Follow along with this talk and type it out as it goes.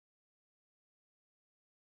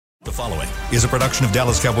The following is a production of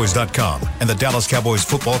DallasCowboys.com and the Dallas Cowboys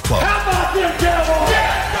Football Club. How about them Cowboys?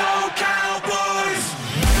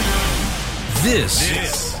 Cowboys!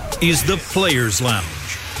 This is the Players Lounge,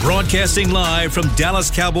 broadcasting live from Dallas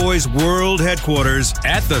Cowboys World Headquarters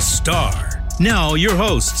at the Star. Now your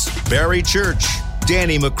hosts, Barry Church,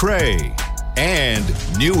 Danny McCray, and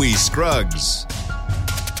Newy Scruggs.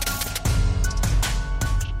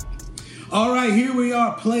 All right, here we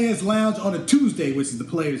are, Players Lounge on a Tuesday, which is the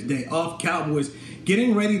Players' Day off. Cowboys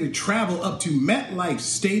getting ready to travel up to MetLife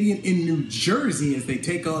Stadium in New Jersey as they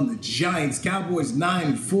take on the Giants. Cowboys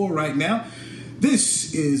 9-4 right now.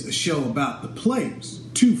 This is a show about the players.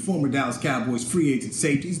 Two former Dallas Cowboys free agent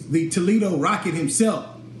safeties, the Toledo Rocket himself,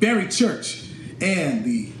 Barry Church, and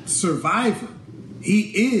the survivor.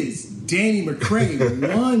 He is Danny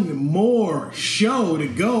McCray. One more show to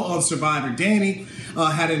go on Survivor. Danny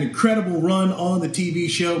had an incredible run on the TV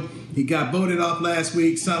show. He got voted off last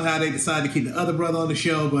week. Somehow they decided to keep the other brother on the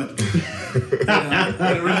show, but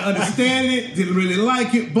didn't really understand it, didn't really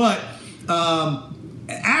like it. But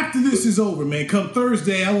after this is over, man, come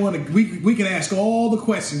Thursday, we can ask all the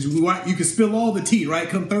questions. You can spill all the tea, right?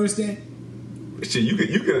 Come Thursday. Shit, you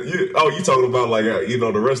talking about like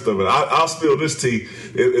the rest of it. I'll spill this tea.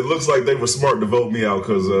 It looks like they were smart to vote me out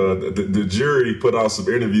because the jury put out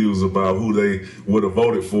some interviews about who they would have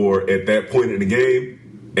voted for at that point in the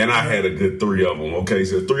game, and I had a good 3 of them. Okay,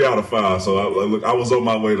 so 3 out of 5. So I was on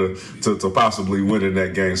my way to possibly winning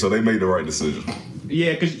that game. So they made the right decision.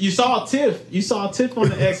 Yeah, because you saw Tiff on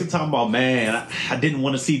the exit talking about, man, I didn't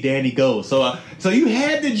want to see Danny go. So you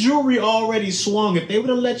had the jury already swung. If they would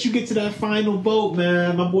have let you get to that final vote,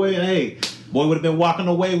 man, my boy would have been walking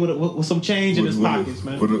away with some change in his pockets,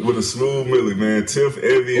 man. With a smooth Millie, man. Tiff,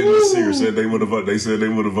 Evie, and Nasir said they would have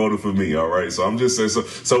voted for me. All right, so I'm just saying.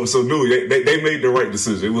 So Newy, they made the right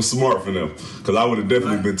decision. It was smart for them because I would have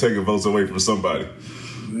definitely been taking votes away from somebody.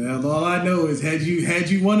 Well, all I know is had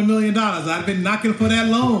you won $1 million, I'd been knocking for that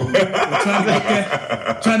loan,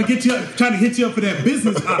 trying to hit you up for that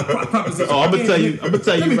business proposition. Oh, I'm gonna tell you right now.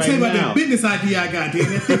 Let me tell you about that business idea I got, Dan.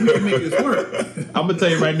 I think we can make this work. I'm gonna tell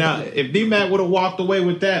you right now. If D-Mac would have walked away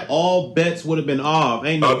with that, all bets would have been off.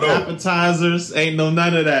 Ain't no appetizers, ain't no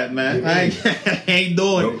none of that, man. I ain't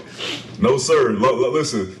doing it. No, sir.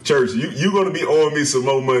 Listen, Church, you're going to be owing me some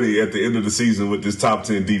more money at the end of the season with this top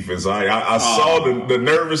 10 defense. I saw the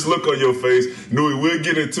nervous look on your face. Newy, we'll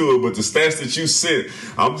get into it, but the stats that you sent,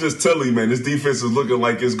 I'm just telling you, man, this defense is looking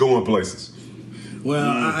like it's going places. Well,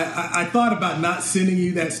 I thought about not sending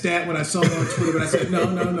you that stat when I saw it on Twitter, but I said,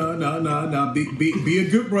 no. Be a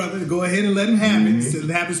good brother. Go ahead and let him have it,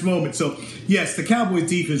 have his moment. So, yes, the Cowboys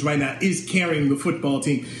defense right now is carrying the football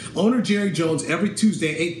team. Owner Jerry Jones, every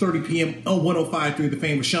Tuesday, 8:30 p.m. on 105.3 The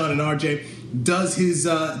Fan with Sean and RJ, does his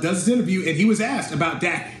interview, and he was asked about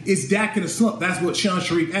Dak. Is Dak in a slump? That's what Sean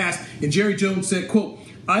Sharif asked, and Jerry Jones said, quote,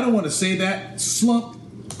 I don't want to say that, slump,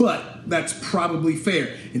 but that's probably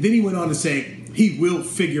fair. And then he went on to say, he will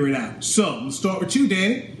figure it out. So, we'll start with you,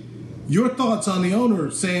 Danny. Your thoughts on the owner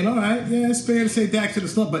saying, all right, yeah, it's fair to say Dak's in the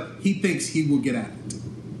slump, but he thinks he will get out of it.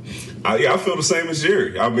 I feel the same as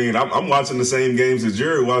Jerry. I mean, I'm watching the same games as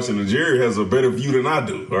Jerry watching, and Jerry has a better view than I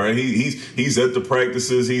do. All right, he's at the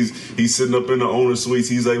practices. He's sitting up in the owner suites.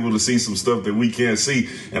 He's able to see some stuff that we can't see.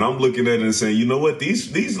 And I'm looking at it and saying, you know what?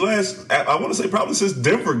 These last, I want to say probably since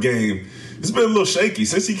Denver game, it's been a little shaky.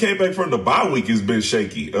 Since he came back from the bye week, it's been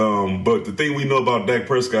shaky. But the thing we know about Dak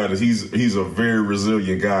Prescott is he's a very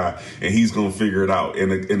resilient guy, and he's going to figure it out.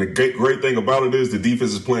 And the great thing about it is the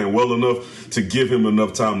defense is playing well enough to give him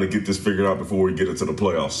enough time to get this figured out before we get into the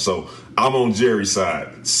playoffs. So I'm on Jerry's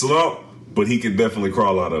side. Slump, but he can definitely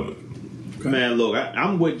crawl out of it. Man, look,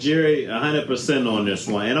 I'm with Jerry 100% on this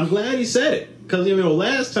one, and I'm glad he said it. Because,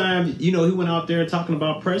 last time, he went out there talking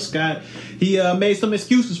about Prescott. He made some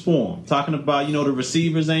excuses for him. Talking about, the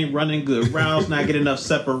receivers ain't running good routes, not getting enough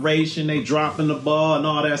separation, they dropping the ball and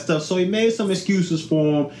all that stuff. So he made some excuses for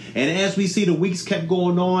him. And as we see, the weeks kept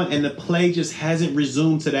going on, and the play just hasn't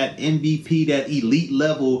resumed to that MVP, that elite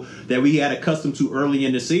level that we had accustomed to early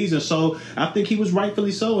in the season. So I think he was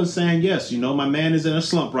rightfully so in saying, yes, my man is in a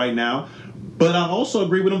slump right now. But I also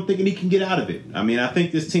agree with him thinking he can get out of it. I mean, I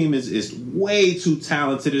think this team is way too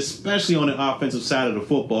talented, especially on the offensive side of the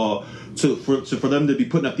football, for them to be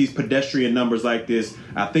putting up these pedestrian numbers like this.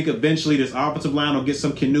 I think eventually this offensive line will get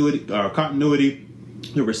some continuity.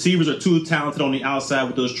 The receivers are too talented on the outside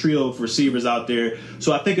with those trio of receivers out there.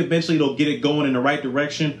 So I think eventually they'll get it going in the right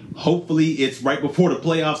direction. Hopefully it's right before the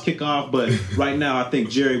playoffs kick off. But right now, I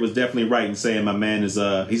think Jerry was definitely right in saying my man is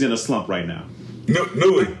he's in a slump right now.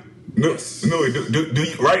 Newy, do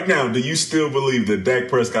you, right now, do you still believe that Dak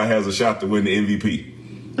Prescott has a shot to win the MVP?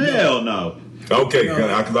 Hell no. Okay,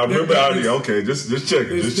 because I remember okay, just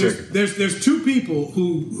checking. There's two people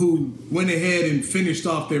who went ahead and finished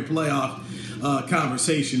off their playoff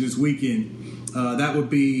conversation this weekend. That would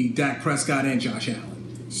be Dak Prescott and Josh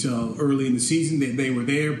Allen. So early in the season, they were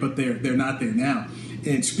there, but they're not there now.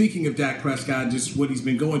 And speaking of Dak Prescott, just what he's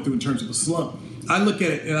been going through in terms of a slump, I look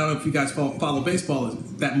at it, and I don't know if you guys follow baseball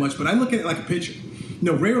that much, but I look at it like a pitcher.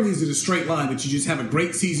 Rarely is it a straight line that you just have a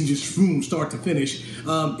great season, just boom, start to finish.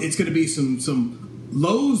 It's going to be some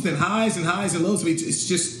lows, then highs and highs and lows. I mean,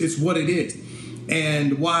 it's what it is.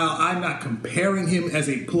 And while I'm not comparing him as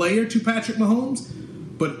a player to Patrick Mahomes,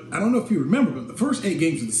 but I don't know if you remember, but the first 8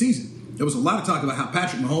 games of the season, there was a lot of talk about how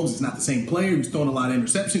Patrick Mahomes is not the same player. He was throwing a lot of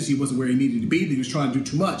interceptions. He wasn't where he needed to be. He was trying to do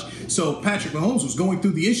too much. So Patrick Mahomes was going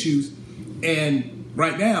through the issues, and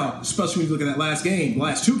right now, especially when you look at that last game, the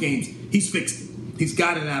last 2 games, he's fixed it. He's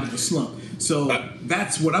gotten out of the slump. So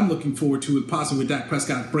that's what I'm looking forward to, possibly with Dak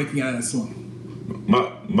Prescott breaking out of that slump.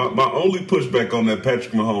 My only pushback on that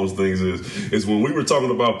Patrick Mahomes thing is when we were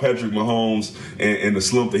talking about Patrick Mahomes and the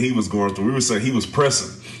slump that he was going through, we were saying he was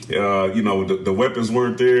pressing. The weapons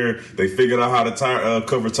weren't there. They figured out how to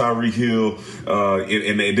cover Tyreek Hill,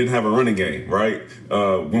 and they didn't have a running game, right?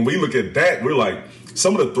 When we look at Dak, we're like,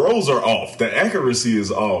 some of the throws are off. The accuracy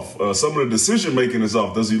is off. Some of the decision-making is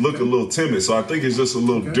off. Does he look a little timid? So I think it's just a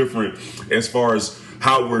little different as far as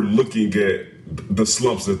how we're looking at the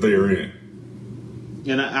slumps that they are in.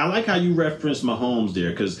 And I like how you referenced Mahomes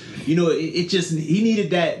there, because he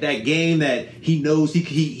needed that game that he knows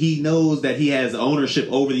he knows that he has ownership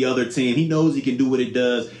over the other team. He knows he can do what it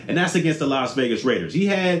does, and that's against the Las Vegas Raiders. He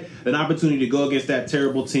had an opportunity to go against that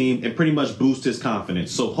terrible team and pretty much boost his confidence.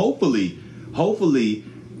 So hopefully,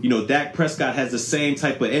 Dak Prescott has the same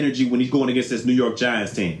type of energy when he's going against this New York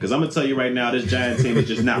Giants team. Because I'm going to tell you right now, this Giants team is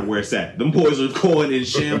just not where it's at. Them boys are going in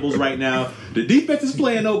shambles right now. The defense is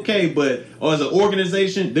playing okay, but as an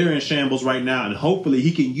organization, they're in shambles right now. And hopefully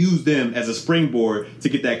he can use them as a springboard to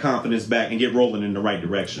get that confidence back and get rolling in the right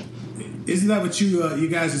direction. Isn't that what you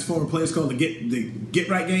guys as former players call the get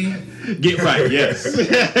right game? Get right, yes.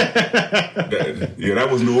 That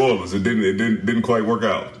was New Orleans. It didn't quite work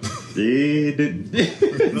out. It didn't. It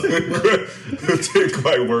didn't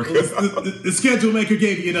quite work out. The schedule maker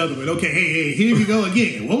gave you another one. Okay, hey, here we go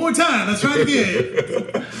again. One more time. Let's try it again.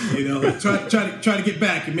 Try to get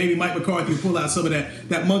back, and maybe Mike McCarthy will pull out some of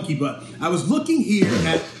that monkey butt. I was looking here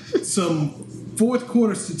at some fourth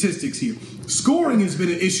quarter statistics here. Scoring has been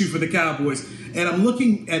an issue for the Cowboys, and I'm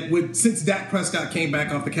looking at since Dak Prescott came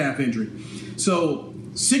back off the calf injury. So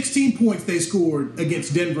 16 points they scored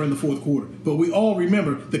against Denver in the fourth quarter. But we all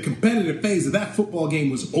remember the competitive phase of that football game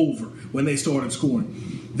was over when they started scoring.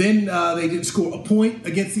 Then they didn't score a point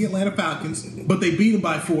against the Atlanta Falcons, but they beat them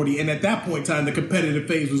by 40. And at that point in time, the competitive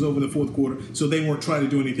phase was over in the fourth quarter, so they weren't trying to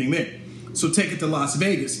do anything there. So take it to Las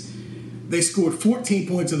Vegas. They scored 14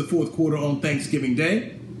 points in the fourth quarter on Thanksgiving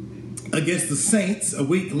Day. Against the Saints, a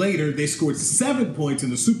week later, they scored 7 points in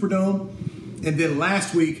the Superdome. And then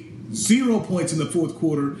last week, 0 points in the fourth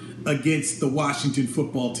quarter against the Washington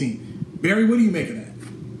football team. Barry, what do you make of that?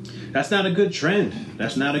 That's not a good trend.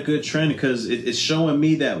 That's not a good trend because it's showing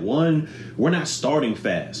me that, one, we're not starting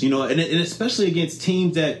fast, and especially against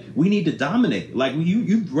teams that we need to dominate. Like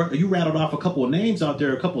you rattled off a couple of names out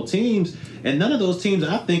there, a couple of teams, and none of those teams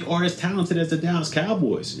I think are as talented as the Dallas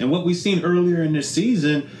Cowboys. And what we've seen earlier in this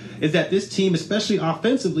season is that this team, especially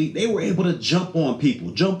offensively, they were able to jump on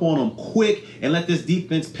people, jump on them quick, and let this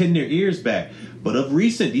defense pin their ears back. But of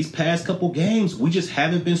recent, these past couple games, we just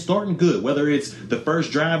haven't been starting good. Whether it's the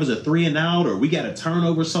first drive is a 3-and-out, or we got a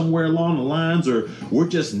turnover somewhere along the lines, or we're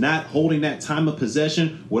just not holding that time of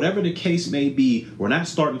possession. Whatever the case may be, we're not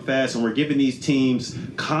starting fast, and we're giving these teams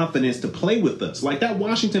confidence to play with us. Like that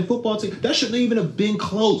Washington football team, that shouldn't even have been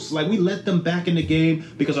close. Like we let them back in the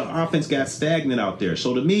game because our offense got stagnant out there.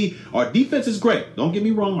 So to me, our defense is great. Don't get me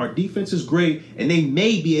wrong, our defense is great, and they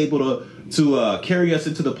may be able to carry us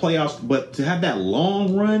into the playoffs, but to have that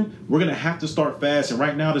long run, we're going to have to start fast, and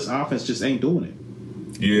right now this offense just ain't doing it.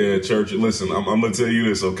 Yeah, Church, listen, I'm going to tell you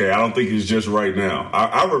this, okay? I don't think it's just right now.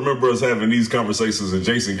 I remember us having these conversations in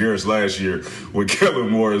Jason Garrett's last year with Kellen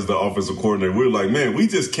Moore as the offensive coordinator. We were like, man, we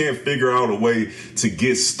just can't figure out a way to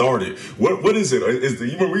get started. What is it?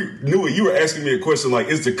 You were asking me a question like,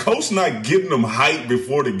 is the coach not getting them hyped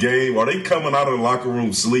before the game? Are they coming out of the locker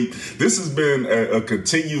room sleep? This has been a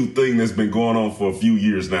continued thing that's been going on for a few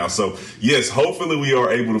years now. So, yes, hopefully we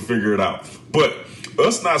are able to figure it out. But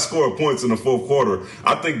us not scoring points in the fourth quarter,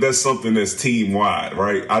 I think that's something that's team wide,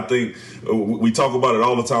 right? I think we talk about it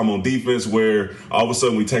all the time on defense, where all of a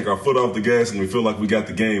sudden we take our foot off the gas and we feel like we got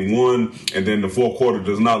the game won, and then the fourth quarter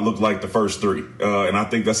does not look like the first three. And I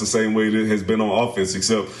think that's the same way it has been on offense,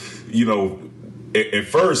 except, at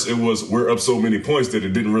first it was we're up so many points that it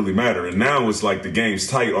didn't really matter, and now it's like the game's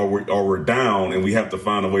tight or we're down, and we have to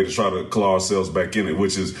find a way to try to claw ourselves back in it,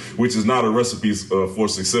 which is not a recipe for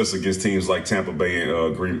success against teams like Tampa Bay and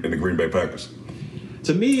the Green Bay Packers.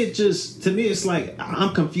 To me, it's like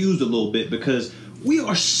I'm confused a little bit because we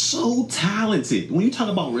are so talented. When you talk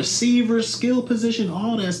about receivers, skill position,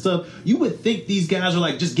 all that stuff, you would think these guys are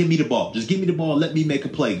like, just give me the ball. Just give me the ball. Let me make a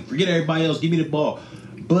play. Forget everybody else. Give me the ball.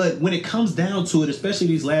 But when it comes down to it, especially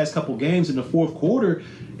these last couple games in the fourth quarter,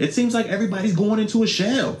 it seems like everybody's going into a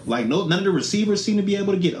shell. Like none of the receivers seem to be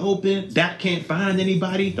able to get open. Dak can't find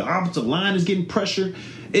anybody. The offensive line is getting pressure.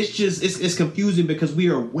 It's confusing because we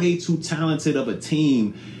are way too talented of a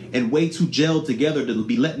team and way too gelled together to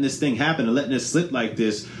be letting this thing happen and letting it slip like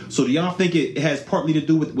this. So do y'all think it has partly to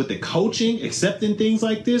do with the coaching accepting things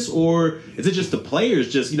like this, or is it just the players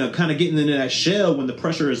just kind of getting into that shell when the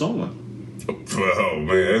pressure is on? Oh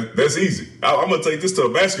man, that's easy. I'm gonna take this to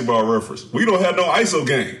a basketball reference. We don't have no ISO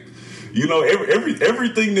game.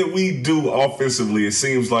 Everything that we do offensively, it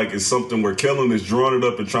seems like it's something where Kellen is drawing it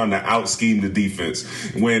up and trying to out scheme the defense.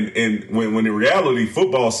 When in reality,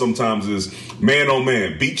 football sometimes is man on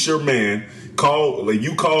man. Beat your man. Call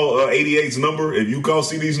 88's number. If you call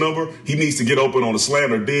CD's number, he needs to get open on a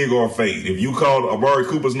slant or dig or a fade. If you call Amari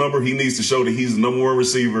Cooper's number, he needs to show that he's the number one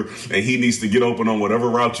receiver and he needs to get open on whatever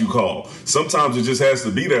route you call. Sometimes it just has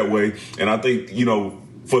to be that way. And I think,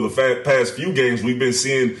 for the past few games, we've been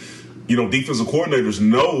seeing, defensive coordinators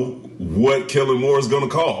know what Kellen Moore is going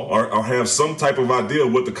to call or have some type of idea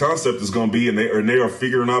of what the concept is going to be, and they are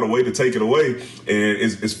figuring out a way to take it away, and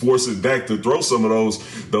it's forcing Dak to throw some of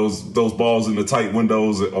those balls in the tight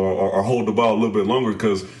windows or hold the ball a little bit longer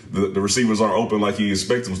because the receivers aren't open like he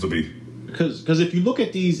expects them to be. Because if you look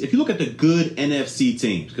at the good NFC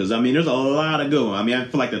teams, because there's a lot of good ones. I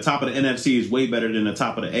feel like the top of the NFC is way better than the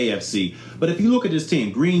top of the AFC. But if you look at this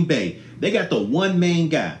team, Green Bay, they got the one main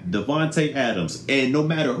guy, Davante Adams, and no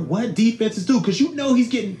matter what defenses do, because he's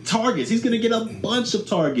getting targets, he's going to get a bunch of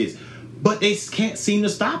targets, but they can't seem to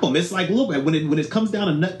stop him. It's like, look, when it comes down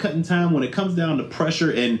to nut cutting time, when it comes down to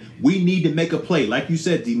pressure, and we need to make a play, like you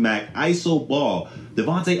said, D-Mac, ISO ball.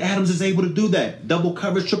 Davante Adams is able to do that. Double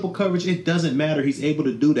coverage, triple coverage, it doesn't matter. He's able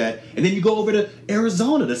to do that. And then you go over to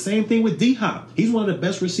Arizona. The same thing with D-Hop. He's one of the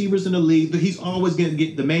best receivers in the league. He's always going to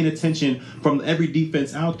get the main attention from every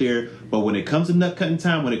defense out there. But when it comes to nut cutting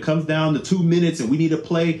time, when it comes down to 2 minutes and we need a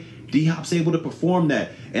play, D-Hop's able to perform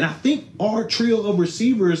that. And I think our trio of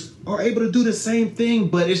receivers are able to do the same thing.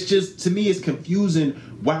 But it's just, to me, it's confusing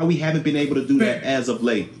why we haven't been able to do that as of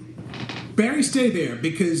late. Barry, stay there,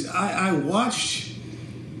 because I watched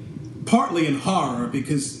partly in horror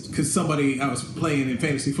because somebody I was playing in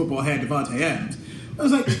fantasy football had Davante Adams. I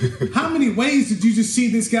was like, how many ways did you just see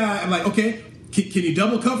this guy? I'm like, okay, can you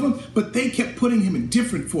double cover him? But they kept putting him in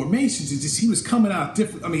different formations. It's just he was coming out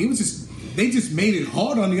different. It was just they just made it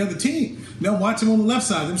hard on the other team. Now watch him on the left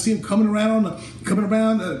side. Them see him coming around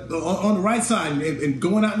on the right side and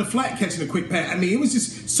going out in the flat, catching a quick pass. It was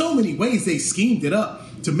just so many ways they schemed it up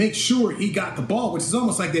to make sure he got the ball, which is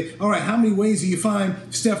almost like that. All right, how many ways do you find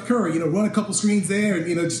Steph Curry? Run a couple screens there and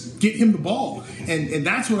just get him the ball, and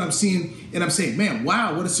that's what I'm seeing. And I'm saying, man,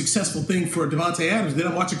 wow, what a successful thing for Davante Adams. Then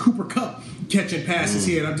I'm watching Cooper Kupp catching passes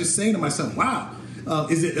here, and I'm just saying to myself, wow.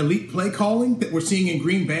 Is it elite play calling that we're seeing in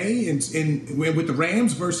Green Bay and with the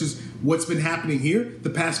Rams versus what's been happening here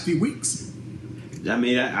the past few weeks?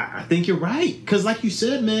 I think you're right. Because like you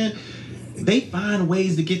said, man, they find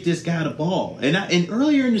ways to get this guy the ball. And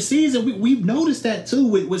earlier in the season, we've noticed that too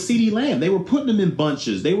with CeeDee Lamb. They were putting him in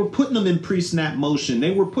bunches. They were putting him in pre-snap motion.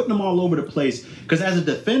 They were putting him all over the place. Because as a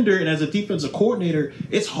defender and as a defensive coordinator,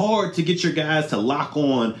 it's hard to get your guys to lock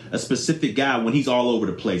on a specific guy when he's all over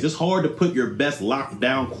the place. It's hard to put your best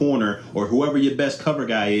lockdown corner or whoever your best cover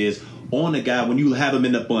guy is on a guy when you have him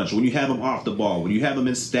in the bunch, when you have him off the ball, when you have him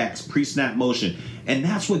in stacks, pre-snap motion. And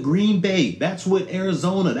that's what Green Bay, that's what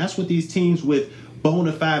Arizona, that's what these teams with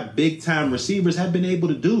bona fide big-time receivers have been able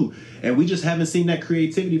to do. And we just haven't seen that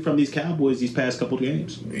creativity from these Cowboys these past couple of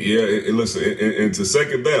games. Yeah, listen, and to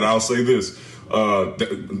second that, I'll say this. A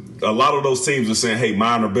lot of those teams are saying, hey,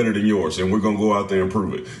 mine are better than yours, and we're going to go out there and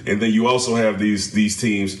prove it. And then you also have these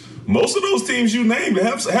teams. Most of those teams you named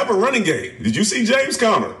have a running game. Did you see James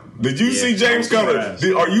Conner? Did you see James Conner?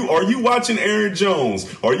 Are you watching Aaron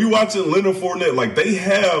Jones? Are you watching Leonard Fournette? Like, they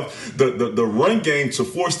have the run game to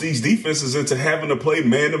force these defenses into having to play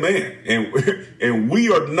man to man, and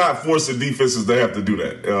we are not forcing defenses to have to do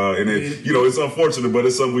that. It's unfortunate, but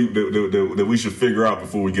it's something that we should figure out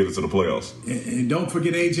before we get into the playoffs. And don't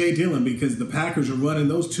forget A.J. Dillon, because the Packers are running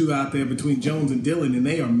those two out there between Jones and Dillon, and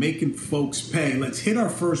they are making folks pay. Let's hit our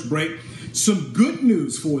first break. Some good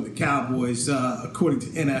news for the Cowboys, according to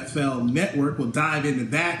NFL Network. We'll dive into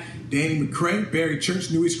that. Danny McCray, Barry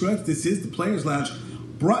Church, Newy Scruggs. This is the Players Lounge,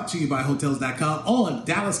 brought to you by Hotels.com on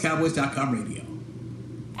DallasCowboys.com radio.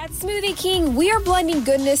 At Smoothie King, we are blending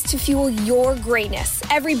goodness to fuel your greatness.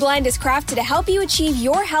 Every blend is crafted to help you achieve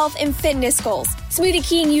your health and fitness goals. Smoothie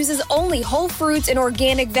King uses only whole fruits and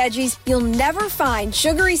organic veggies. You'll never find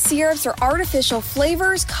sugary syrups or artificial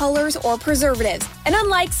flavors, colors, or preservatives. And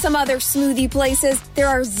unlike some other smoothie places, there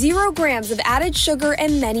are 0 grams of added sugar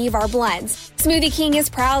in many of our blends. Smoothie King is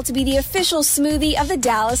proud to be the official smoothie of the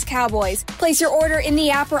Dallas Cowboys. Place your order in the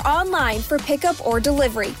app or online for pickup or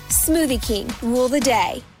delivery. Smoothie King, rule the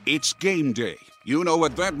day. It's game day. You know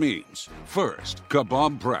what that means. First,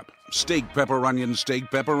 kebab prep. Steak, pepper, onion, steak,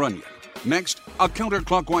 pepper, onion. Next, a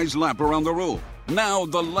counterclockwise lap around the room. Now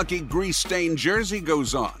the lucky grease-stained jersey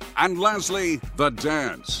goes on. And lastly, the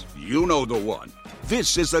dance. You know the one.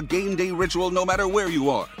 This is a game day ritual no matter where you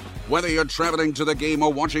are. Whether you're traveling to the game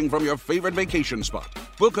or watching from your favorite vacation spot,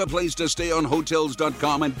 book a place to stay on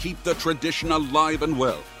Hotels.com and keep the tradition alive and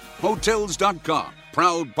well. Hotels.com.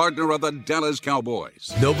 Proud partner of the Dallas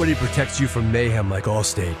Cowboys. Nobody protects you from mayhem like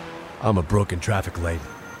Allstate. I'm a broken traffic light.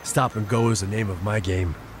 Stop and go is the name of my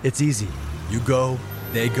game. It's easy. You go,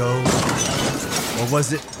 they go. Or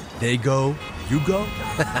was it, they go, you go?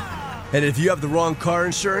 And if you have the wrong car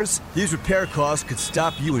insurance, these repair costs could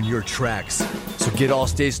stop you in your tracks. So get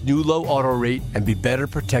Allstate's new low auto rate and be better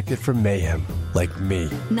protected from mayhem, like me.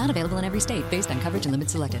 Not available in every state, based on coverage and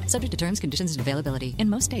limits selected. Subject to terms, conditions, and availability. In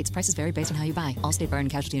most states, prices vary based on how you buy. Allstate Bar and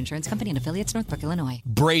Casualty Insurance Company and affiliates, Northbrook, Illinois.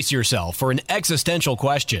 Brace yourself for an existential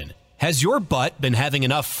question. Has your butt been having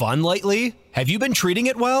enough fun lately? Have you been treating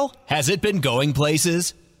it well? Has it been going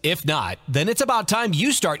places? If not, then it's about time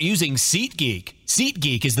you start using SeatGeek.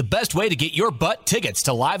 SeatGeek is the best way to get your butt tickets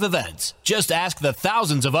to live events. Just ask the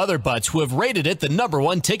thousands of other butts who have rated it the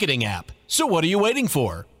 #1 ticketing app. So what are you waiting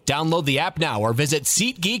for? Download the app now or visit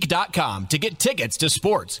SeatGeek.com to get tickets to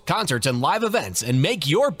sports, concerts, and live events and make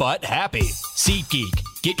your butt happy. SeatGeek.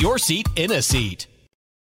 Get your seat in a seat.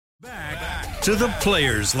 Back to the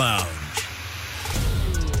Players Lounge.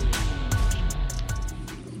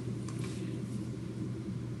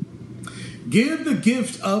 Give the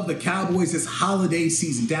gift of the Cowboys this holiday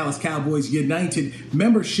season. Dallas Cowboys United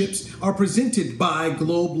memberships are presented by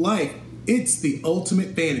Globe Life. It's the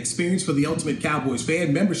ultimate fan experience for the ultimate Cowboys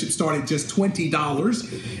fan. Membership start at just $20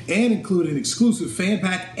 and include an exclusive fan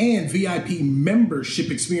pack and VIP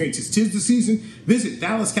membership experiences. 'Tis the season. Visit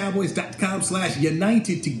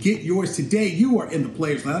DallasCowboys.com/United to get yours today. You are in the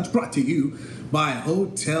Players Lounge, brought to you by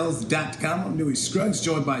Hotels.com. I'm Newy Scruggs,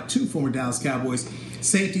 joined by 2 former Dallas Cowboys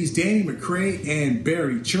safeties, Danny McCray and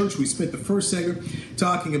Barry Church. We spent the first segment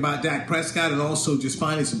talking about Dak Prescott and also just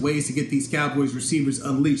finding some ways to get these Cowboys receivers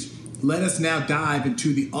unleashed. Let us now dive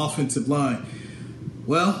into the offensive line.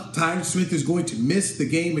 Well, Tyron Smith is going to miss the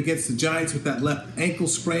game against the Giants with that left ankle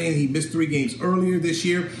sprain. He missed 3 games earlier this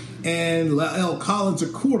year. And La'el Collins,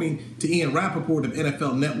 according to Ian Rappaport of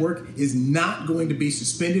NFL Network, is not going to be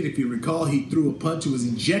suspended. If you recall, he threw a punch and was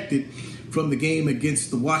ejected from the game against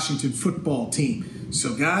the Washington football team.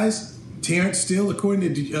 So, guys, Terrence Steele,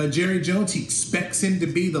 according to Jerry Jones, he expects him to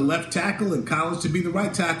be the left tackle and Collins to be the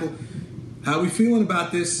right tackle. How are we feeling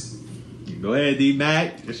about this? Go ahead,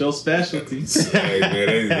 D-Mac. It's your specialty. Hey, man,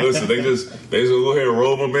 they just go ahead and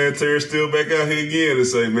roll my man Terrence Steele back out here again and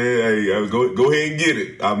say, man, hey, go ahead and get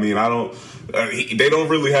it. I mean, they don't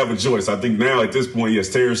really have a choice. I think now at this point, yes,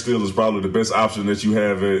 Terrence Steele is probably the best option that you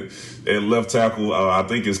have at left tackle. I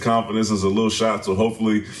think his confidence is a little shot, so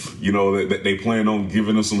hopefully, that they plan on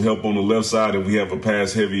giving him some help on the left side and we have a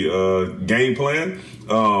pass-heavy game plan.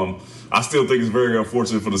 I still think it's very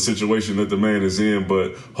unfortunate for the situation that the man is in,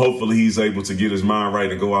 but hopefully he's able to get his mind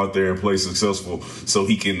right and go out there and play successful so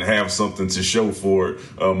he can have something to show for it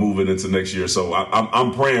moving into next year. So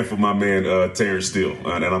I'm praying for my man Terrence Steele,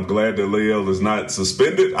 and I'm glad that La'el is not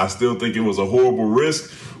suspended. I still think it was a horrible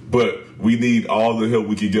risk, but we need all the help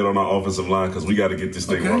we can get on our offensive line because we got to get this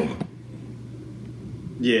thing rolling.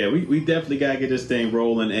 Yeah, we definitely got to get this thing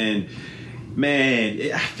rolling. And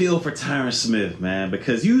man, I feel for Tyron Smith, man,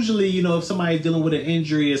 because usually, if somebody's dealing with an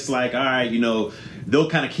injury, it's like, all right, they'll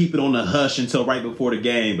kind of keep it on the hush until right before the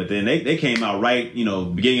game. But then they came out right,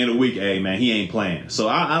 beginning of the week, hey, man, he ain't playing. So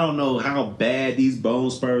I don't know how bad these bone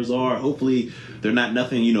spurs are. Hopefully they're not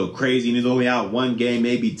nothing, crazy. And he's only out one game,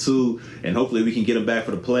 maybe two. And hopefully we can get him back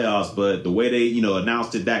for the playoffs. But the way they,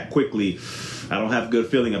 announced it that quickly, I don't have a good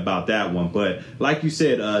feeling about that one. But like you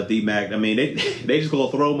said, D-Mac, I mean, they just going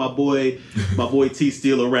to throw my boy T.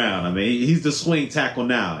 Steele around. I mean, he's the swing tackle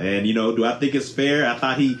now. And, do I think it's fair? I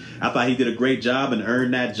thought he did a great job and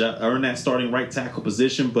earned that starting right tackle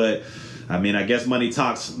position. But, I mean, I guess money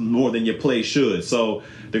talks more than your play should. So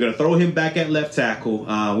they're going to throw him back at left tackle.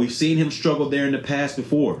 We've seen him struggle there in the past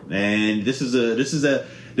before. And this is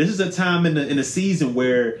a time in the season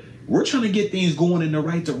where we're trying to get things going in the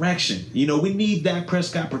right direction. We need Dak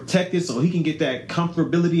Prescott protected so he can get that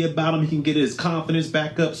comfortability about him. He can get his confidence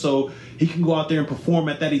back up so he can go out there and perform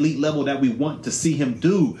at that elite level that we want to see him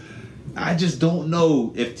do. I just don't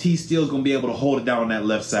know if T. Steele's going to be able to hold it down on that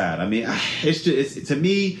left side. I mean, to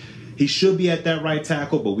me, he should be at that right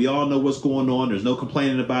tackle, but we all know what's going on. There's no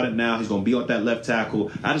complaining about it now. He's going to be on that left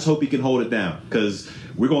tackle. I just hope he can hold it down because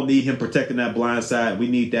we're going to need him protecting that blind side. We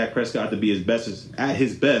need Dak Prescott to be at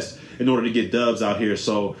his best in order to get dubs out here.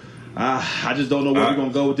 So I just don't know where we're going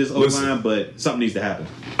to go with this O-line, but something needs to happen.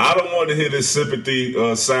 I don't want to hear this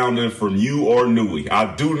sympathy sounding from you or Nui.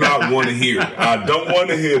 I do not want to hear it. I don't want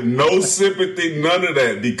to hear no sympathy, none of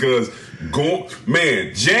that, because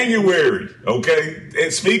January, okay?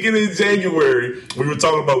 And speaking in January, we were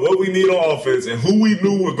talking about what we need on offense and who we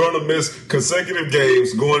knew were going to miss consecutive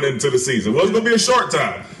games going into the season. It wasn't going to be a short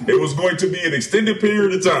time. It was going to be an extended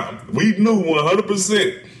period of time. We knew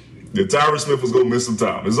 100% that Tyron Smith was going to miss some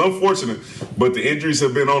time. It's unfortunate, but the injuries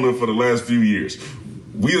have been on him for the last few years.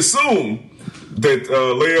 We assume that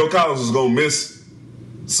La'el Collins was going to miss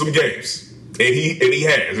some games, and he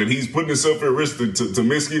has, and he's putting himself at risk to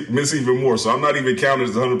miss even more. So I'm not even counting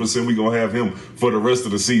as 100% we're going to have him for the rest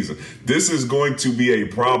of the season. This is going to be a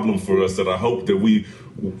problem for us that I hope that we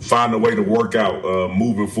find a way to work out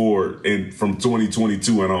moving forward from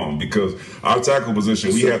 2022 and on, because our tackle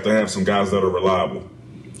position, we have to have some guys that are reliable.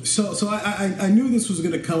 So I knew this was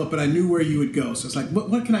going to come up, and I knew where you would go. So it's like,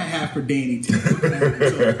 what can I have for Danny today?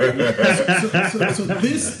 So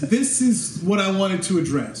this is what I wanted to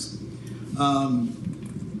address.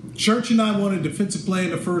 Church and I wanted defensive play in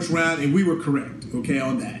the first round, and we were correct, okay,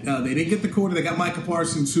 on that. They didn't get the quarter. They got Micah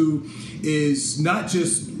Parsons, who is not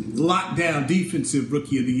just lockdown defensive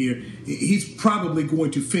rookie of the year. He's probably going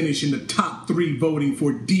to finish in the top 3 voting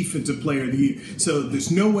for defensive player of the year. So there's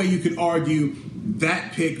no way you could argue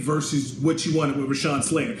that pick versus what you wanted with Rashawn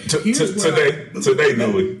Slater. Today.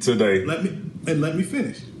 Let me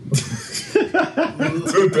finish.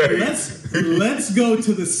 Today. Let's go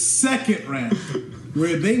to the second round,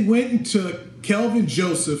 where they went and took Kelvin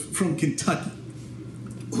Joseph from Kentucky,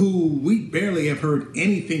 who we barely have heard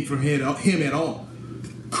anything from him at all.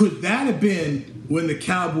 Could that have been when the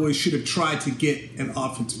Cowboys should have tried to get an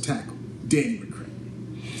offensive tackle? Danny McCray.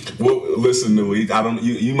 Well, listen, Nui,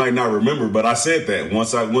 you might not remember, but I said that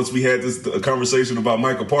once we had this conversation about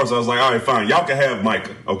Micah Parsons. I was like, all right, fine, y'all can have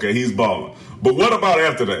Micah. Okay, he's balling. But what about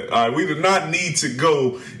after that? All right, we did not need to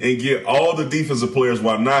go and get all the defensive players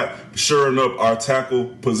while not shoring up our tackle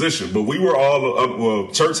position. But we were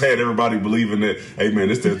all Church had everybody believing that, hey,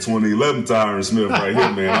 man, it's that 2011 Tyron Smith right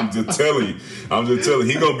here, man. I'm just telling you.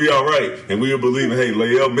 He going to be all right. And we were believing, hey,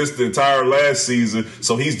 La'el missed the entire last season,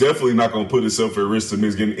 so he's definitely not going to put himself at risk to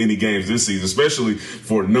miss any games this season, especially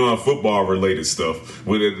for non-football related stuff.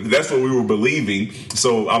 That's what we were believing.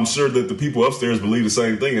 So I'm sure that the people upstairs believe the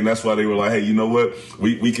same thing, and that's why they were like, hey, you know what?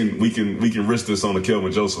 We can risk this on the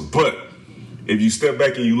Kelvin Joseph. But if you step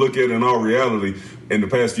back and you look at it in all reality, in the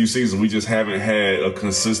past few seasons, we just haven't had a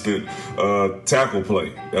consistent tackle play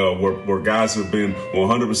where guys have been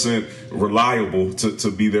 100% reliable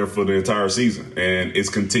to be there for the entire season. And it's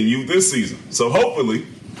continued this season. So hopefully,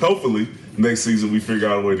 next season we figure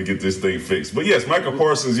out a way to get this thing fixed. But yes, Micah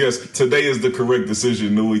Parsons, yes, today is the correct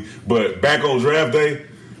decision, Nui. But back on draft day,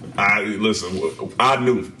 I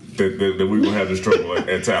knew that we were going to have this trouble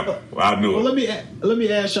at tackle. I knew it. Let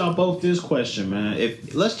me ask y'all both this question, man.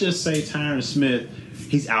 If let's just say Tyron Smith,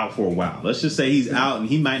 he's out for a while. Let's just say he's out and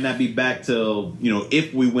he might not be back till,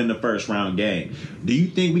 if we win the first round game. Do you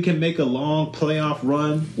think we can make a long playoff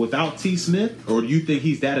run without T. Smith? Or do you think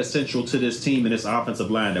he's that essential to this team and this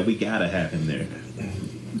offensive line that we got to have him there?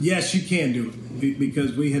 Yes, you can do it,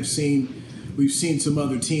 because we've seen some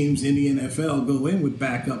other teams in the NFL go in with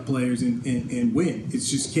backup players and win.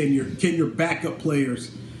 It's just can your backup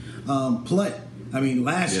players play? I mean,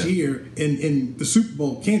 last year in the Super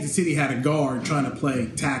Bowl, Kansas City had a guard trying to play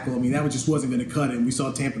tackle. I mean, that just wasn't going to cut it. And we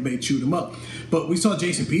saw Tampa Bay chewed him up. But we saw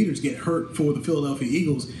Jason Peters get hurt for the Philadelphia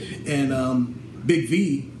Eagles. And Big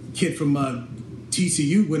V, kid from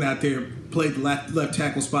TCU, went out there, played the left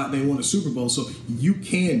tackle spot, and they won a Super Bowl. So you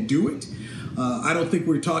can do it. I don't think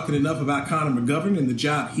we're talking enough about Connor McGovern and the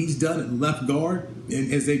job he's done at left guard.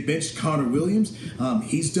 And as they benched Connor Williams,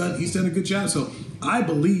 he's done a good job. So I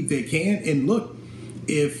believe they can. And look,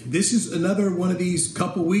 if this is another one of these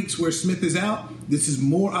couple weeks where Smith is out, this is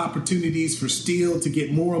more opportunities for Steele to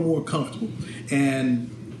get more and more comfortable. And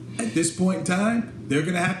at this point in time, they're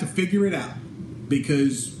going to have to figure it out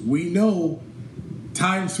because we know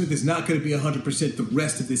Tyron Smith is not going to be 100% the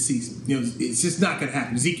rest of this season. You know, it's just not going to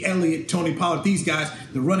happen. Zeke Elliott, Tony Pollard, these guys,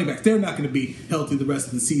 the running backs, they're not going to be healthy the rest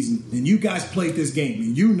of the season. And you guys played this game,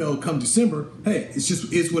 and you know come December, hey,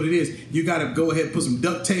 it's what it is. You got to go ahead and put some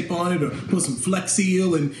duct tape on it or put some Flex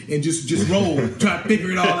Seal and just roll. Try to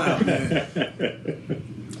figure it all out, man.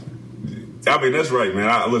 I mean, that's right, man.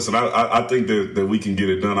 I think that we can get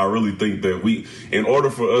it done. I really think that in order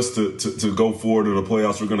for us to go forward in the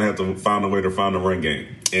playoffs, we're going to have to find a way to find a run game.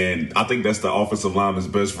 And I think that's the offensive lineman's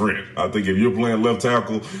best friend. I think if you're playing left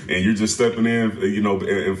tackle and you're just stepping in,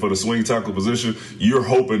 and for the swing tackle position, you're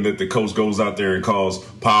hoping that the coach goes out there and calls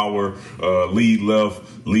power, lead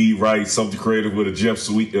left, lead right, something creative with a jet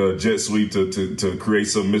sweep to create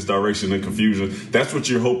some misdirection and confusion. That's what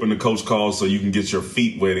you're hoping the coach calls so you can get your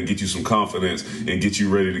feet wet and get you some confidence and get you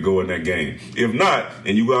ready to go in that game. If not,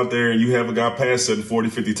 and you go out there and you have a guy pass 40,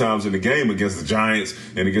 50 times in the game against the Giants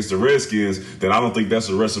and against the Redskins, then I don't think that's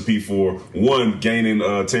a recipe for, one, gaining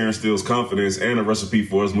Terrence Steele's confidence and a recipe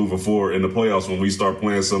for us moving forward in the playoffs when we start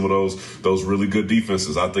playing some of those really good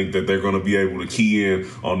defenses. I think that they're going to be able to key in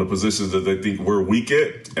on the positions that they think we're weak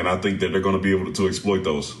at, and I think that they're going to be able to exploit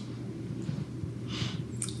those.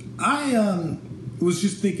 I was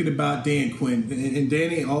just thinking about Dan Quinn. And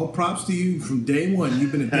Danny, all props to you from day one.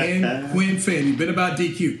 You've been a Dan Quinn fan. You've been about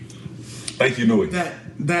DQ. Thank you, Nui.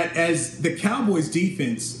 That as the Cowboys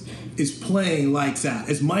defense is playing lights out,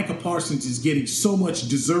 as Micah Parsons is getting so much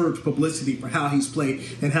deserved publicity for how he's played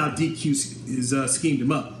and how DQ is schemed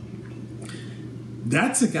him up,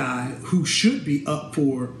 that's a guy who should be up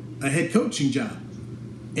for a head coaching job.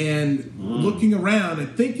 And looking around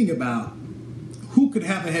and thinking about who could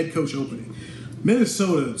have a head coach opening.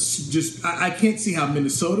 Minnesota, I can't see how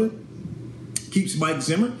Minnesota keeps Mike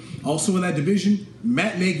Zimmer. Also in that division,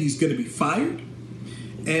 Matt Nagy's going to be fired.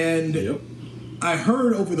 And I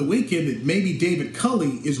heard over the weekend that maybe David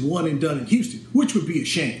Culley is one and done in Houston, which would be a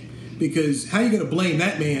shame. Because how are you going to blame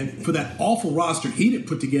that man for that awful roster he didn't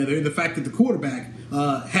put together and the fact that the quarterback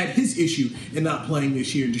had his issue in not playing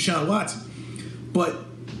this year, Deshaun Watson. But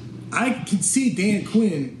I can see Dan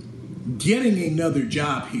Quinn getting another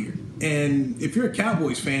job here. And if you're a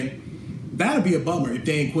Cowboys fan, that would be a bummer if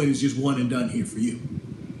Dan Quinn is just one and done here for you.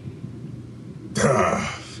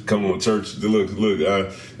 Come on, Church. Look.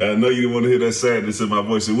 I know you didn't want to hear that sadness in my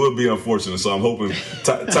voice. It would be unfortunate. So I'm hoping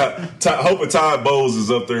hoping Todd Bowles is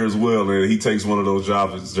up there as well, and he takes one of those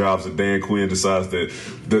jobs that Dan Quinn decides that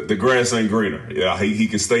the grass ain't greener. Yeah, he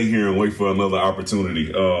can stay here and wait for another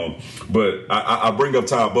opportunity. But I bring up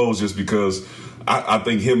Todd Bowles just because I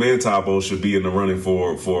think him and Todd Bowles should be in the running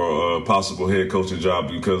for a possible head coaching job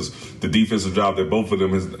because the defensive job that both of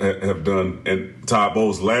them have done, and Todd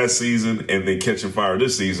Bowles last season and then catching fire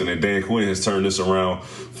this season, and Dan Quinn has turned this around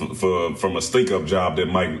from a stink-up job that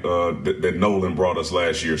that Nolan brought us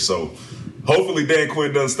last year. So hopefully Dan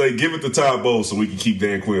Quinn doesn't stay. Give it to Todd Bowles so we can keep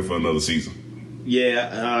Dan Quinn for another season.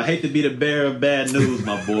 Yeah, I hate to be the bearer of bad news,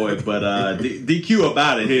 my boy, but DQ up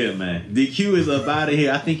out of here, man. DQ is up out of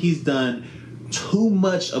here. I think he's done too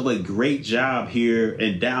much of a great job here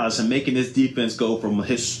in Dallas and making this defense go from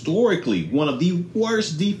historically one of the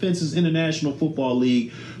worst defenses in the National Football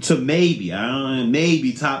League to maybe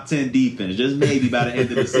top 10 defense, just maybe by the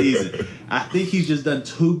end of the season. I think he's just done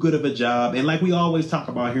too good of a job. And like we always talk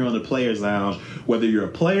about here on the Players Lounge, whether you're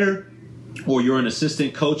a player or you're an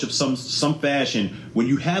assistant coach of some fashion, when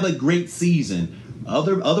you have a great season,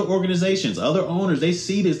 other organizations, other owners, they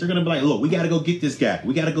see this. They're going to be like, look, we got to go get this guy.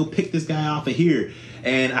 We got to go pick this guy off of here.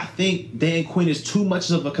 And I think Dan Quinn is too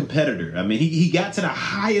much of a competitor. I mean, he got to the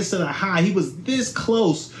highest of the high. He was this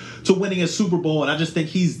close to winning a Super Bowl, and I just think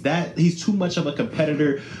he's too much of a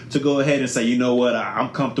competitor to go ahead and say, you know what, I'm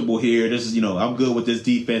comfortable here. This is, I'm good with this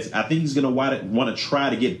defense. I think he's going to want to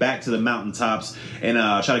try to get back to the mountaintops and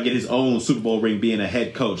try to get his own Super Bowl ring being a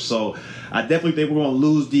head coach. So I definitely think we're going to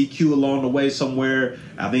lose DQ along the way somewhere.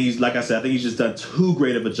 I think he's just done too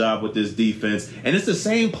great of a job with this defense. And it's the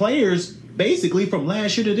same players basically from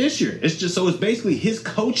last year to this year. It's basically his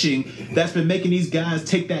coaching that's been making these guys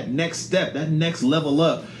take that next step, that next level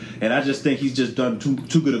up. And I just think he's just done too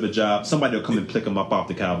good of a job. Somebody will come and pick him up off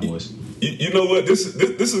the Cowboys. You know what? This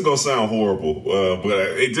is gonna sound horrible, but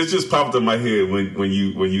it just popped in my head when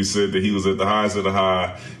you said that he was at the highest of the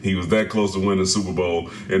high. He was that close to winning the Super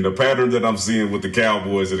Bowl, and the pattern that I'm seeing with the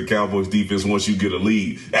Cowboys and the Cowboys defense once you get a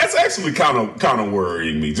lead, that's actually kind of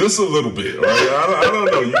worrying me just a little bit. Right? I don't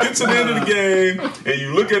know. You get to the end of the game and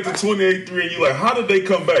you look at the 28-3 and you're like, how did they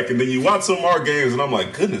come back? And then you watch some of our games and I'm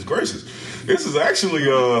like, goodness gracious, this is actually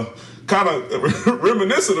kind of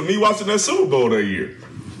reminiscent of me watching that Super Bowl that year.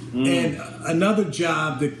 And another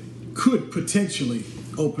job that could potentially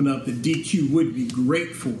open up that DQ would be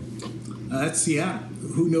great for. That's Seattle.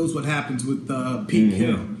 Who knows what happens with Pete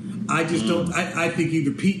Carroll? I just don't. I think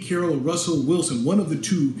either Pete Carroll or Russell Wilson, one of the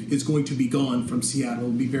two, is going to be gone from Seattle.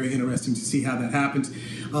 It'll be very interesting to see how that happens.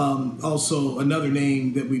 Also, another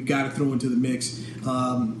name that we've got to throw into the mix,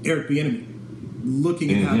 Eric Bieniemy. Looking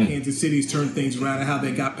at how Kansas City's turned things around and how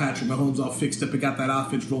they got Patrick Mahomes all fixed up and got that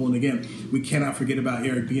offense rolling again. We cannot forget about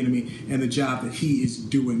Eric Bieniemy and the job that he is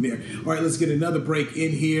doing there. All right, let's get another break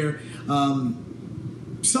in here.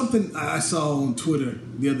 Something I saw on Twitter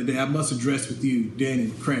the other day, I must address with you, Danny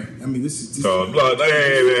Craig. I mean, this is... I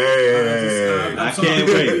can't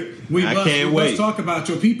wait. We must talk about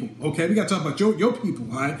your people, okay? We got to talk about your people,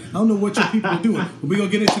 all right? I don't know what your people are doing, but we're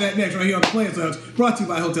going to get into that next right here on the Players Lounge, brought to you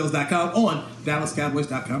by Hotels.com on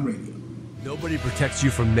DallasCowboys.com radio. Nobody protects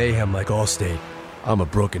you from mayhem like Allstate. I'm a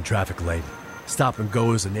broken traffic light. Stop and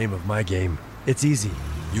go is the name of my game. It's easy.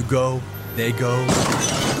 You go, they go.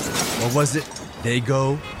 Or was it they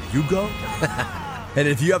go, you go? And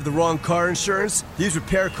if you have the wrong car insurance, these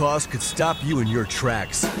repair costs could stop you in your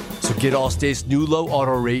tracks. So get Allstate's new low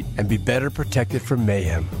auto rate and be better protected from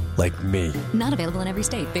mayhem, like me. Not available in every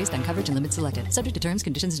state based on coverage and limits selected. Subject to terms,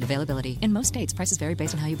 conditions, and availability. In most states, prices vary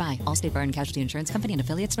based on how you buy. Allstate Bar and Casualty Insurance Company and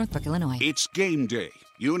affiliates, Northbrook, Illinois. It's game day.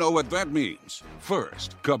 You know what that means.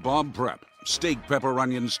 First, kebab prep. Steak, pepper,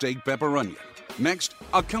 onion, steak, pepper, onion. Next,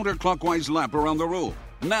 a counterclockwise lap around the room.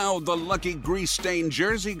 Now the lucky grease-stained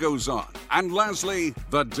jersey goes on. And lastly,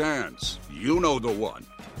 the dance. You know the one.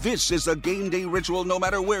 This is a game day ritual no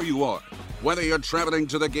matter where you are. Whether you're traveling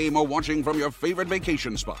to the game or watching from your favorite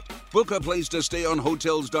vacation spot, book a place to stay on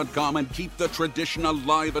Hotels.com and keep the tradition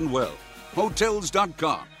alive and well.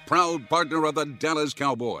 Hotels.com, proud partner of the Dallas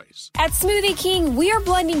Cowboys. At Smoothie King, we are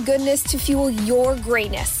blending goodness to fuel your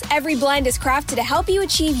greatness. Every blend is crafted to help you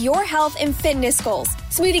achieve your health and fitness goals.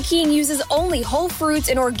 Smoothie King uses only whole fruits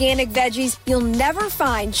and organic veggies. You'll never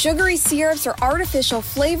find sugary syrups or artificial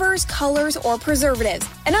flavors, colors, or preservatives.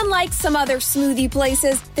 And unlike some other smoothie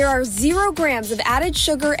places, there are 0 grams of added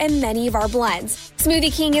sugar in many of our blends.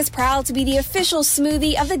 Smoothie King is proud to be the official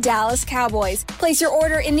smoothie of the Dallas Cowboys. Place your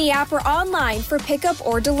order in the app or online for pickup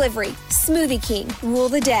or delivery. Smoothie King, rule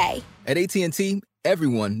the day. At AT&T,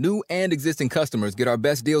 everyone, new and existing customers, get our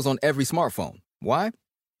best deals on every smartphone. Why?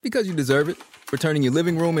 Because you deserve it. We're turning your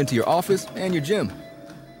living room into your office and your gym.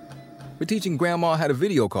 We're teaching Grandma how to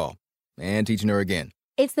video call and teaching her again.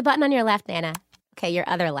 It's the button on your left, Nana. Okay, your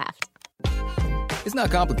other left. It's not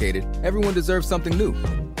complicated. Everyone deserves something new.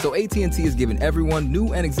 So AT&T is giving everyone,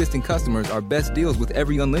 new and existing customers, our best deals with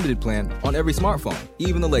every unlimited plan on every smartphone,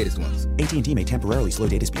 even the latest ones. AT&T may temporarily slow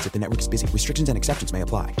data speeds if the network is busy. Restrictions and exceptions may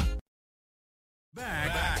apply.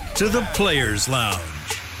 Back to the Players Lounge.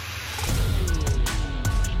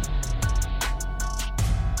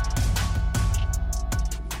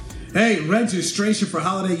 Hey, registration for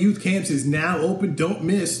holiday youth camps is now open. Don't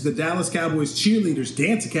miss the Dallas Cowboys Cheerleaders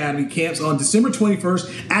Dance Academy camps on December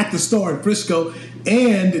 21st at the Star in Frisco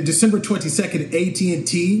and December 22nd at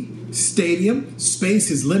AT&T Stadium. Space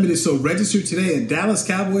is limited, so register today at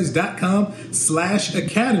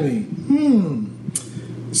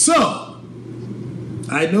dallascowboys.com/academy. So,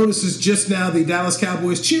 I noticed it's just now the Dallas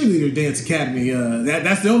Cowboys Cheerleader Dance Academy.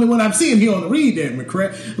 That's the only one I'm seeing here on the read there,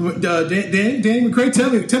 McCray. Danny McCray, tell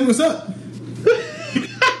me what's up.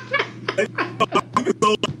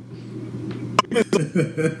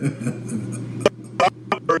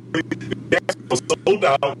 Sold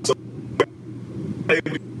out. So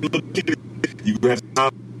you have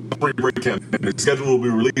time spring break camp. The schedule will be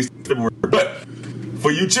released in February. But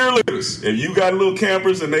for you cheerleaders, if you got little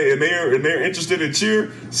campers and they're interested in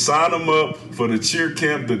cheer, sign them up for the cheer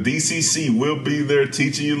camp. The DCC will be there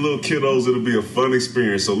teaching you little kiddos. It'll be a fun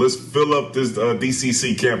experience. So let's fill up this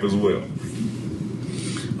DCC camp as well.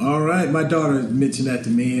 All right, my daughter mentioned that to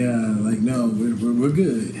me. No, we're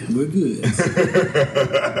good. We're good.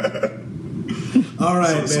 All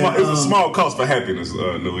right, so man. It's a small cost for happiness,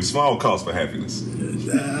 Louis. Small cost for happiness.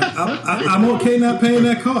 I'm okay not paying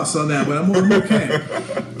that cost on that one. I'm okay.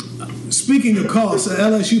 Speaking of costs,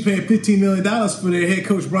 LSU paying $15 million for their head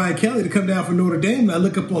coach Brian Kelly to come down from Notre Dame. And I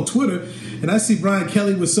look up on Twitter and I see Brian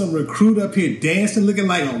Kelly with some recruit up here dancing, looking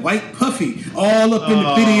like a white puffy, all up in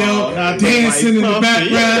the video, dancing in the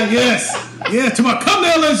background. Yes. Yeah, tomorrow. Come to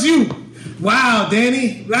LSU. Wow,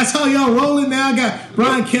 Danny. That's how y'all rolling now. Got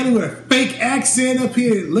Brian Kelly with a fake accent up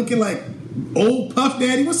here looking like old Puff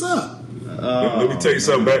Daddy. What's up? Let me tell you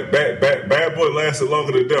something. Bad boy lasted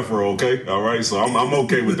longer than Death Row. Okay, all right. So I'm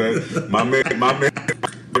okay with that. My man,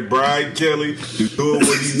 Brian Kelly is doing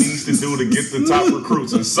what he needs to do to get the top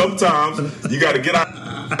recruits, and sometimes you got to get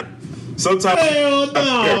out. Sometimes, hell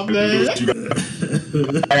no, man.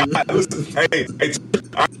 Listen, hey,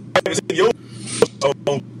 I haven't seen your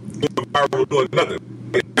viral doing nothing.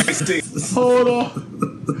 Hold on.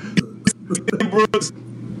 Brooks.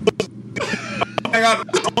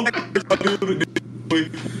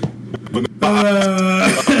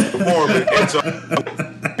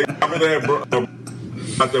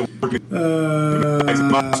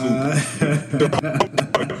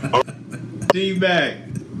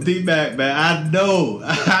 D-Mac, man, I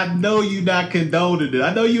know you not condoning it.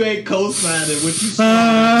 I know you ain't co-signing what you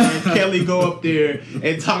saw Kelly go up there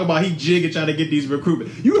and talk about he jigging trying to get these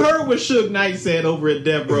recruitment. You heard what Suge Knight said over at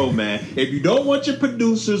Death Row, man. If you don't want your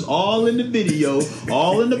producers all in the video,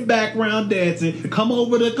 all in the background dancing, come on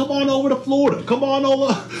over to Florida. Come on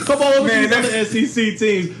over to the other SEC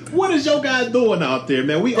teams. What is your guy doing out there,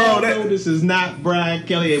 man? We all know this is not Brian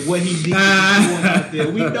Kelly and what he needs to be doing out there.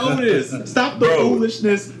 We know this. Stop the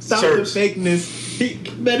foolishness. Stop the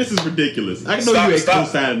fakeness. Man, this is ridiculous. I know you ain't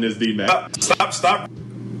co-signing this, D-Mac. Stop.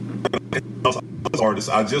 Artists.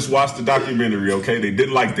 I just watched the documentary, okay? They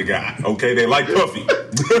didn't like the guy, okay? They like Puffy.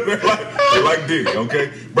 they like Diddy,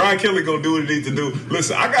 okay? Brian Kelly gonna do what he needs to do.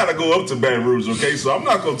 Listen, I gotta go up to Baton Rouge, okay? So I'm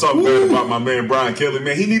not gonna talk bad about my man Brian Kelly,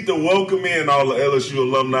 man. He need to welcome in all the LSU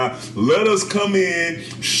alumni. Let us come in,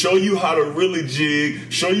 show you how to really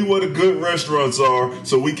jig, show you what the good restaurants are,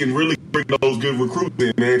 so we can really bring those good recruits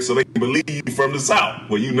in, man, so they can believe you from the South.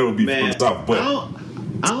 Well, you never be from the South, but I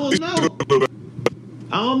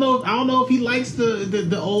don't know. I don't know if he likes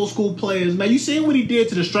the old school players, man. You seen what he did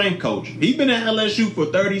to the strength coach? He been at LSU for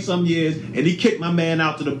 30-some years, and he kicked my man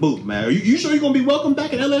out to the booth, man. Are you sure you're gonna be welcome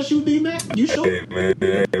back at LSU, D-Mac? You sure? Hey, man,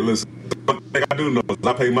 hey, listen. One thing I do know is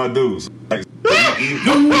I pay my dues. Like,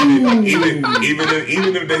 even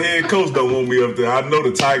if the head coach don't want me up there, I know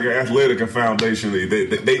the Tiger Athletic Foundation.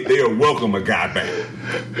 They are welcome a guy back.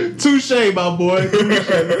 Touche, my boy.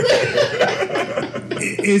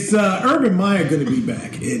 Is Urban Meyer going to be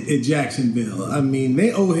back at Jacksonville? I mean,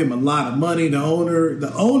 they owe him a lot of money. The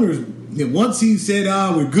owners, once he said,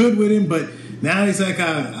 we're good with him, but now he's like,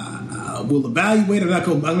 we'll evaluate. I'm not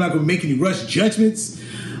going to make any rush judgments.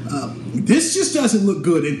 This just doesn't look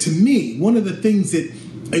good. And to me, one of the things that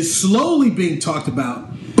is slowly being talked about,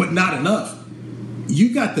 but not enough,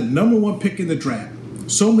 you got the number one pick in the draft.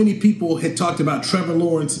 So many people had talked about Trevor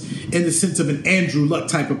Lawrence in the sense of an Andrew Luck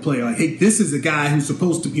type of player. Like, hey, this is a guy who's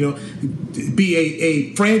supposed to, be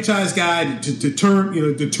a franchise guy to turn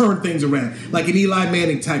things around, like an Eli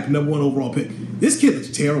Manning type number one overall pick. This kid looks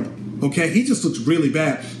terrible. Okay, he just looks really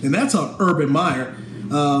bad, and that's on Urban Meyer.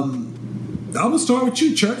 I will start with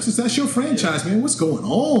you, Church, since that's your franchise, man. What's going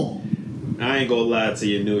on? I ain't gonna lie to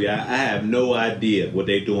you, Newey. I have no idea what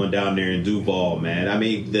they're doing down there in Duval, man. I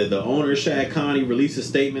mean, the owner, Shad Khan, released a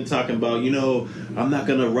statement talking about, I'm not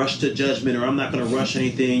gonna rush to judgment, or I'm not gonna rush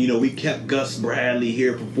anything. We kept Gus Bradley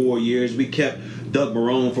here for 4 years. We kept Doug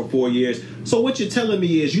Marrone for 4 years. So what you're telling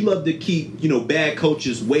me is you love to keep, bad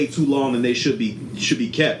coaches way too long than they should be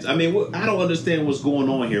kept. I mean, I don't understand what's going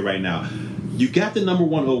on here right now. You got the number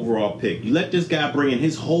one overall pick. You let this guy bring in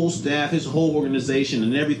his whole staff, his whole organization,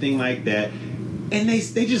 and everything like that, and they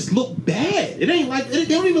just look bad. It ain't like they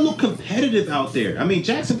don't even look competitive out there. I mean,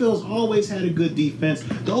 Jacksonville's always had a good defense.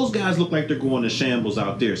 Those guys look like they're going to shambles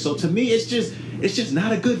out there. So to me, it's just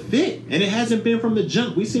not a good fit, and it hasn't been from the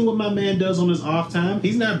jump. We seen what my man does on his off time.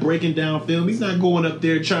 He's not breaking down film. He's not going up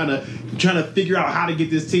there trying to figure out how to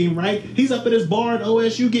get this team right. He's up at his bar at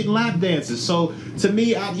OSU getting lap dances. So to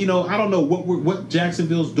me, I don't know what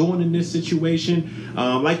Jacksonville's doing in this situation.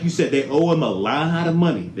 Like you said, they owe him a lot of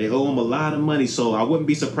money. So I wouldn't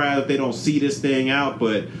be surprised if they don't see this thing out.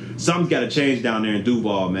 But something's got to change down there in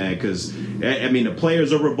Duval, man. Because the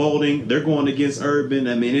players are revolting. They're going against Urban.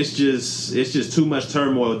 I mean, it's just too much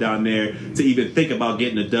turmoil down there to even think about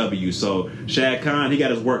getting a W. So Shad Khan, he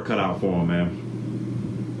got his work cut out for him, man.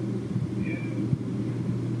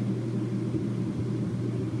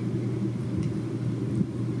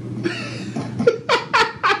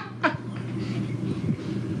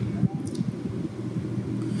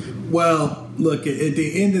 Well, look, at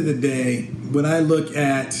the end of the day, when I look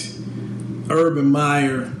at Urban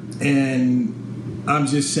Meyer, and I'm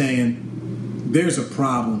just saying, there's a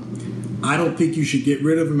problem. I don't think you should get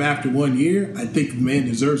rid of him after 1 year. I think the man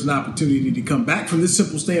deserves an opportunity to come back from this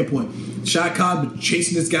simple standpoint. Shad Khan been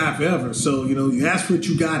chasing this guy forever, so you ask for it,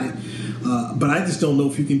 you got it. But I just don't know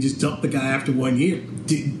if you can just dump the guy after 1 year.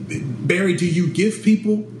 Barry, do you give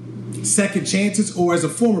people second chances, or as a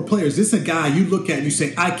former player, is this a guy you look at and you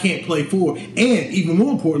say, I can't play for? And even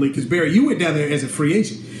more importantly, because Barry, you went down there as a free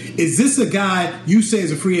agent, is this a guy you say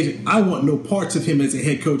as a free agent, I want no parts of him as a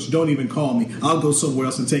head coach, don't even call me, I'll go somewhere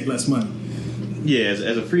else and take less money? Yeah,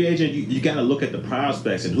 as a free agent, you got to look at the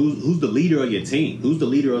prospects and who's the leader of your team, who's the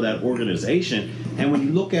leader of that organization. And when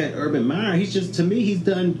you look at Urban Meyer, he's just, to me, he's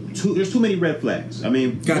done there's too many red flags. I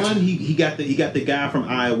mean, gotcha. One, he got the guy from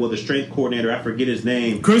Iowa, the strength coordinator, I forget his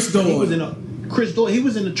name, Chris Doyle. He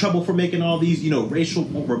was in the trouble for making all these, racial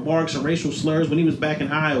remarks and racial slurs when he was back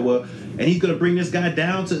in Iowa, and he's going to bring this guy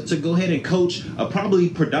down to go ahead and coach a probably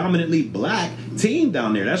predominantly black team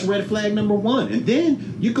down there. That's red flag number one. And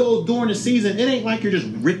then you go during the season, it ain't like you're just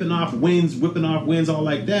whipping off wins, all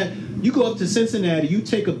like that. You go up to Cincinnati, you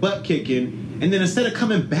take a butt kicking, and then instead of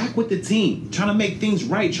coming back with the team, trying to make things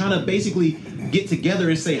right, trying to basically get together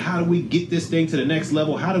and say, how do we get this thing to the next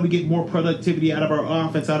level? How do we get more productivity out of our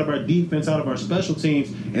offense, out of our defense, out of our special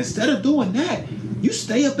teams? Instead of doing that, you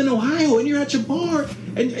stay up in Ohio and you're at your bar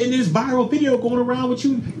and there's viral video going around with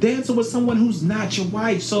you dancing with someone who's not your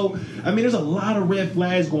wife. So, I mean, there's a lot of red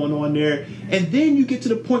flags going on there. And then you get to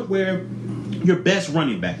the point where your best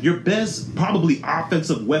running back, your best probably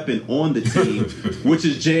offensive weapon on the team, which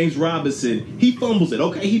is James Robinson, he fumbles it.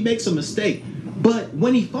 Okay, he makes a mistake. But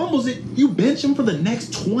when he fumbles it, you bench him for the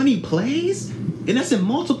next 20 plays? And that's in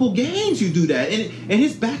multiple games you do that. And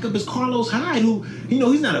his backup is Carlos Hyde, who,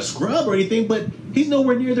 he's not a scrub or anything, but he's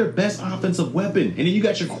nowhere near their best offensive weapon. And then you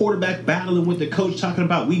got your quarterback battling with the coach talking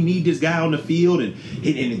about, we need this guy on the field, and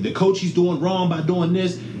the coach, he's doing wrong by doing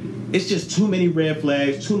this. It's just too many red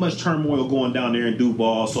flags, too much turmoil going down there in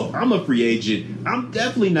Duval. So if I'm a free agent, I'm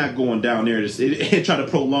definitely not going down there and try to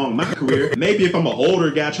prolong my career. Maybe if I'm an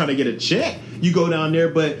older guy trying to get a check, you go down there.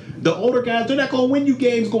 But the older guys, they're not going to win you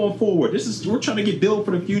games going forward. We're trying to get built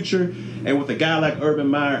for the future. And with a guy like Urban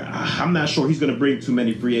Meyer, I'm not sure he's going to bring too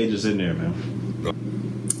many free agents in there, man.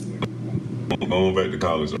 Going back to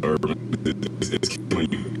college, Urban, it's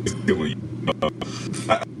killing you. It's killing you.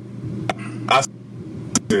 I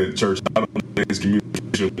said, Church, I don't think his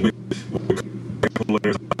communication with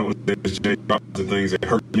players, I don't think it's James Robinson things that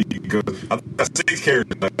hurt me because I got 6 carries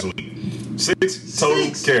last week. 6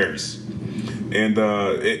 total carries. And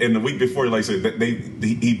the week before, like I said,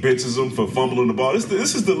 he benches them for fumbling the ball.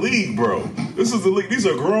 This is the league, bro. This is the league. These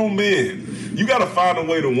are grown men. You got to find a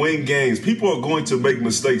way to win games. People are going to make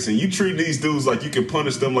mistakes, and you treat these dudes like you can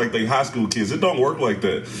punish them like they high school kids. It don't work like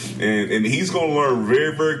that. And he's going to learn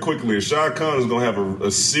very, very quickly. And Shad Khan is going to have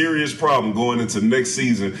a serious problem going into next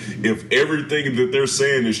season if everything that they're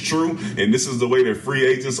saying is true, and this is the way that free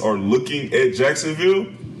agents are looking at Jacksonville.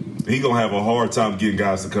 He's going to have a hard time getting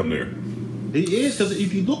guys to come there. It is, because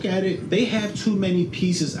if you look at it, they have too many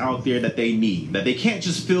pieces out there that they need. That they can't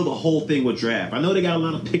just fill the whole thing with draft. I know they got a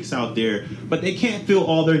lot of picks out there, but they can't fill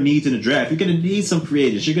all their needs in the draft. You're going to need some free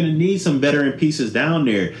agents. You're going to need some veteran pieces down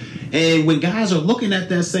there. And when guys are looking at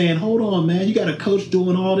that saying, hold on, man, you got a coach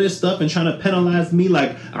doing all this stuff and trying to penalize me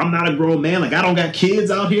like I'm not a grown man, like I don't got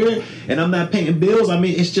kids out here and I'm not paying bills. I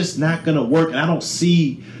mean, it's just not going to work. And I don't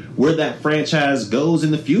see where that franchise goes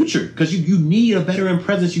in the future, because you need a veteran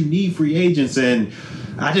presence, you need free agents, and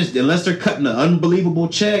unless they're cutting an unbelievable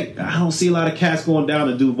check, I don't see a lot of cats going down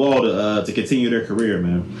to Duval to continue their career,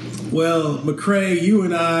 man. Well, McCray, you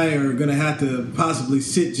and I are going to have to possibly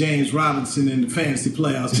sit James Robinson in the fantasy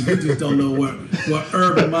playoffs because we just don't know what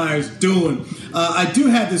Urban Meyer's doing. I do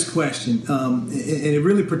have this question, and it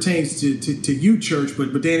really pertains to you, Church,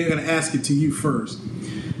 but Danny, I'm going to ask it to you first.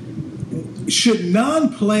 Should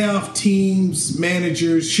non-playoff teams,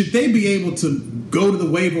 managers, should they be able to go to the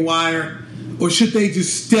waiver wire, or should they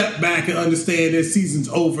just step back and understand their season's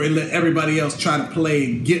over and let everybody else try to play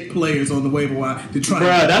and get players on the waiver wire to try?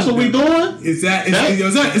 Bruh, that's what we doing? Is that fancy?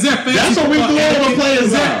 That's what we doing on players?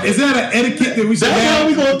 Is that an etiquette that we should have? That's how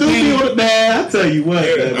we gonna do, man. I tell you what,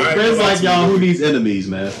 man. Friends like y'all, who needs enemies,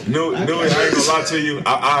 man? No, I ain't gonna lie to you.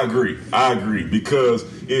 I agree because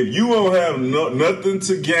if you don't have nothing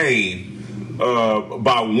to gain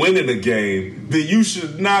by winning a game, then you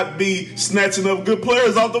should not be snatching up good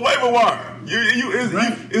players off the waiver wire.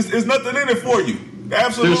 It's nothing in it for you.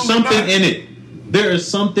 Absolutely, there's something not. in it. There is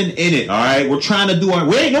something in it, all right? We're trying to do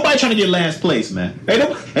ain't nobody trying to get last place, man. Ain't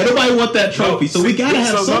nobody want that trophy. So we got to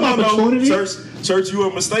have some opportunity. Church, you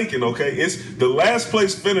are mistaken, okay? It's the last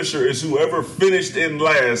place finisher is whoever finished in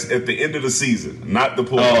last at the end of the season, not the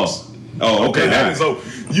points. Oh, okay. So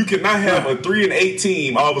you cannot have a 3-8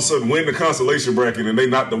 team all of a sudden win the consolation bracket and they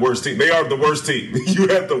not the worst team. They are the worst team. You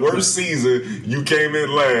had the worst season. You came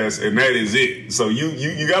in last, and that is it. So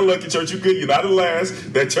you got lucky, Church. You're not in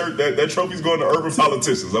last. That trophy's going to urban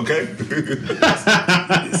politicians. Okay.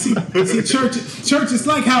 see, Church. It's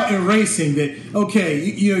like how in racing that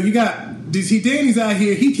you got. Danny's out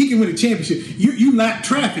here. He can win a championship. You lap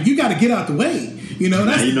traffic. You got to get out the way.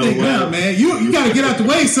 That's the thing now, man. You got to get out the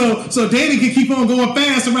way so Danny can keep on going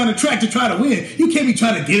fast around the track to try to win. You can't be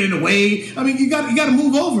trying to get in the way. I mean, you got to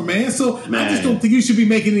move over, man. So I just don't think you should be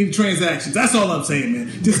making any transactions. That's all I'm saying,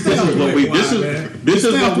 man. Just stay out the way. This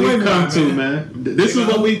is what we've come to, man. This is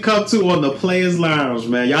what we've come to on the Players Lounge,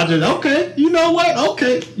 man. Y'all just okay. You know what?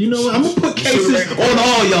 Okay. You know what? I'm gonna put cases on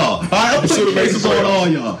all y'all. All right, I'm putting cases on all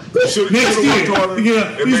y'all. Next year,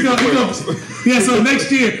 so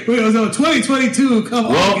next year, 2022, come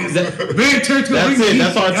on.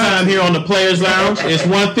 That's our time here on the Players Lounge. It's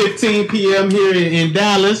 1:15 p.m. here in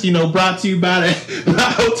Dallas. Brought to you by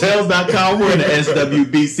Hotels.com. We're in the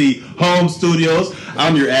SWBC home studios.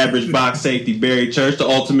 I'm your average box safety, Barry Church, the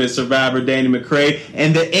ultimate survivor, Danny McCray,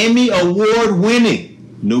 and the Emmy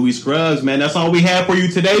Award-winning Newey Scruggs, man. That's all we have for you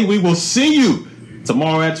today. We will see you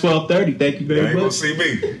tomorrow at 12:30. Thank you very much. You ain't gonna see me.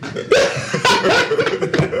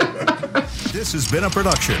 This has been a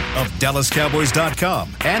production of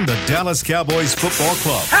DallasCowboys.com and the Dallas Cowboys Football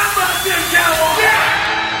Club. How about this, Cowboys?